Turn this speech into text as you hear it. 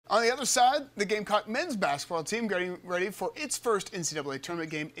On the other side, the Gamecock men's basketball team getting ready for its first NCAA tournament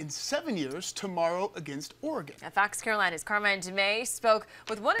game in 7 years tomorrow against Oregon. Now, Fox Carolina's Carmine Gemei spoke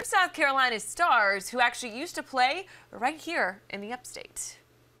with one of South Carolina's stars who actually used to play right here in the upstate.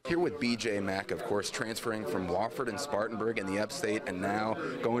 Here with BJ Mack, of course, transferring from Wofford and Spartanburg in the upstate and now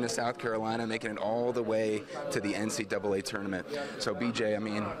going to South Carolina, making it all the way to the NCAA tournament. So BJ, I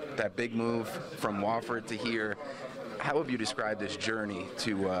mean, that big move from Wofford to here, how have you described this journey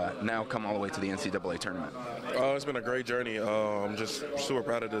to now come all the way to the NCAA tournament? It's been a great journey. I'm just super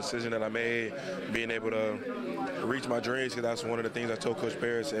proud of the decision that I made, being able to reach my dreams, because that's one of the things I told Coach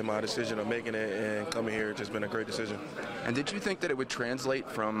Paris in my decision of making it and coming here. It's just been a great decision. And did you think that it would translate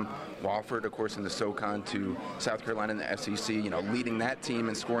from Wofford, of course, in the SoCon to South Carolina in the SEC, you know, leading that team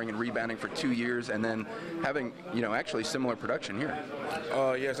and scoring and rebounding for 2 years and then having, you know, actually similar production here?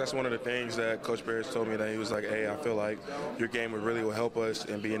 Yes, that's one of the things that Coach Paris told me, that he was like, hey, I feel like your game will help us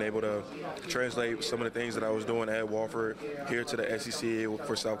in being able to translate some of the things that I was doing at Wofford here to the SEC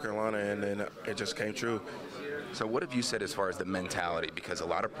for South Carolina, and then it just came true. So what have you said as far as the mentality? Because a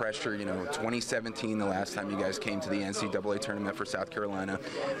lot of pressure, you know, 2017, the last time you guys came to the NCAA tournament for South Carolina.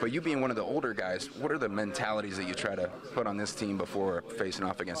 But you being one of the older guys, what are the mentalities that you try to put on this team before facing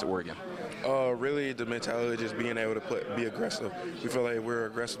off against Oregon? Really, the mentality of just being able to be aggressive. We feel like we're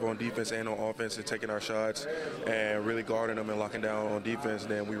aggressive on defense and on offense and taking our shots and really guarding them and locking down on defense.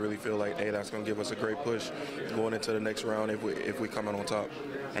 Then we really feel like, hey, that's going to give us a great push going into the next round if we come out on top.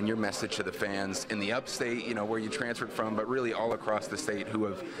 And your message to the fans in the upstate, you know, where you transferred from, but really all across the state who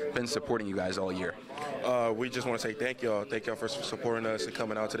have been supporting you guys all year? We just want to say thank y'all. Thank y'all for supporting us and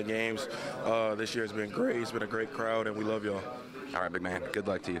coming out to the games. This year has been great. It's been a great crowd, and we love y'all. All right, big man. Good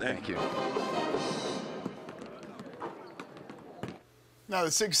luck to you. Thank you. Now,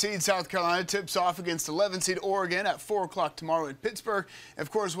 the 6 seed South Carolina tips off against 11 seed Oregon at 4 o'clock tomorrow in Pittsburgh.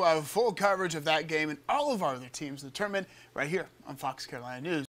 Of course, we'll have full coverage of that game and all of our other teams in the tournament right here on Fox Carolina News.